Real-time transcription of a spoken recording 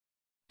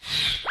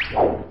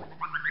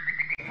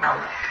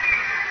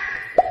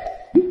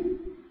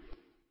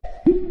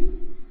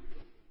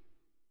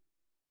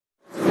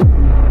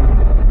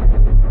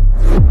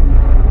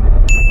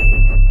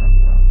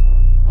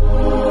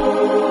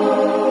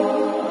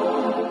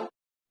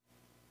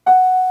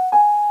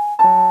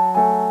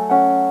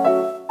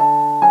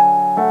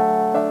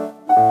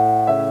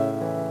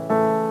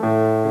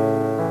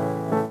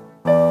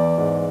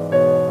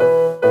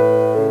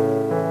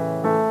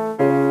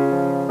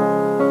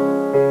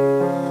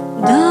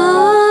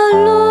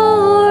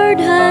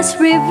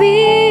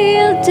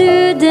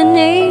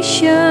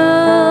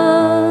nations,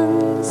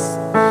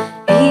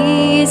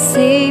 His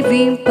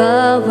saving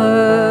power.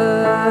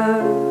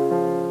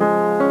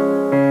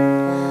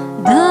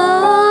 The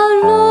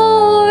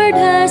Lord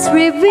has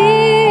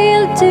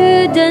revealed to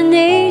the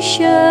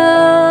nations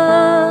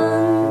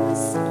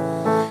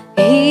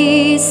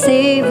His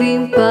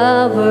saving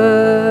power.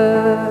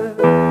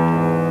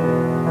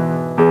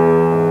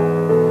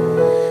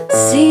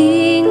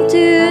 Sing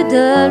to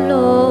the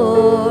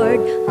Lord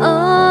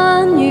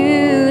a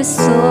new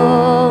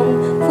song,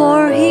 for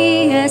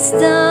He has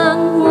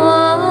done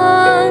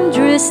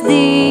wondrous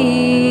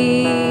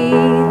deeds.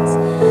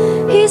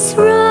 His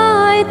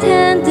right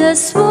hand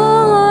has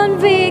won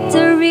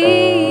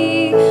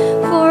victory,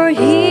 for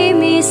Him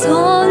His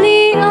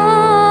holy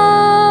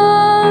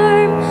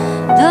arm.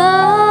 The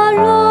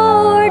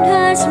Lord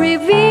has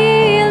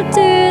revealed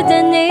to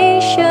the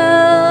nations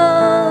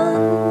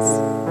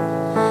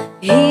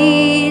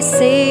His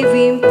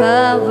saving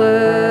power.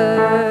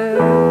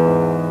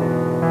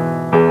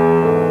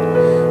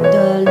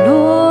 The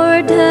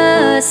Lord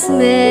has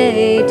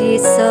made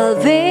His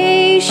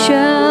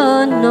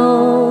salvation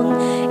known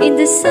in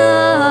the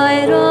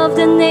sight of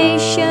the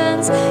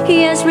nations. He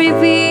has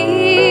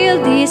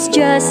revealed His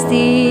justice.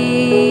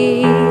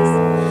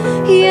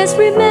 He has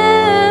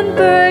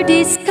remembered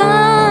His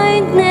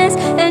kindness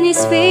and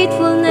His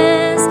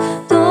faithfulness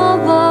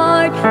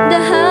toward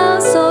the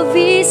house of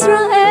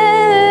Israel.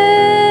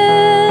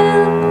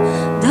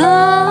 The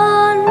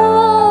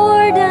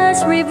Lord has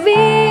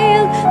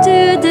revealed to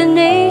the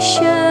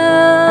nations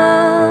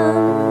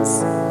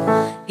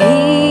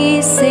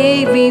His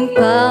saving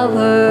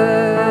power.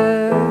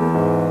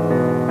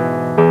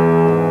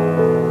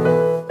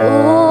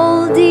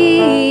 All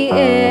the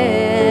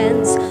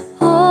ends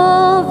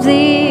of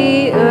the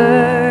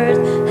earth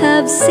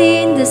have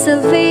seen the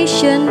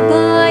salvation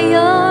by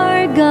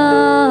our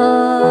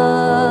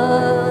God.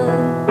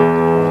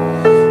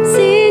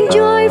 Sing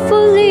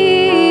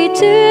joyfully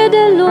to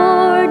the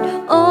Lord,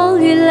 all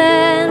you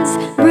lands,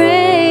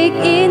 break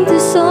into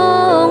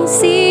song,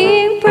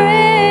 sing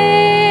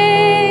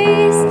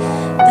praise.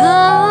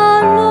 The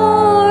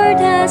Lord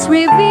has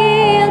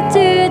revealed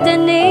to the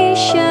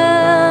nations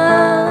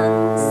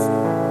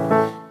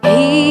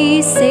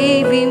His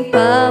saving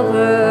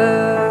power.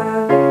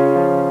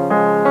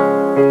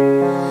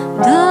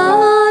 The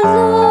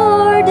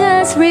Lord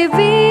has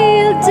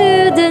revealed to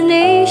the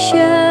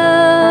nations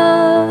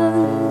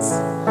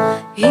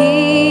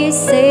His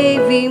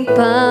saving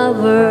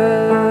power.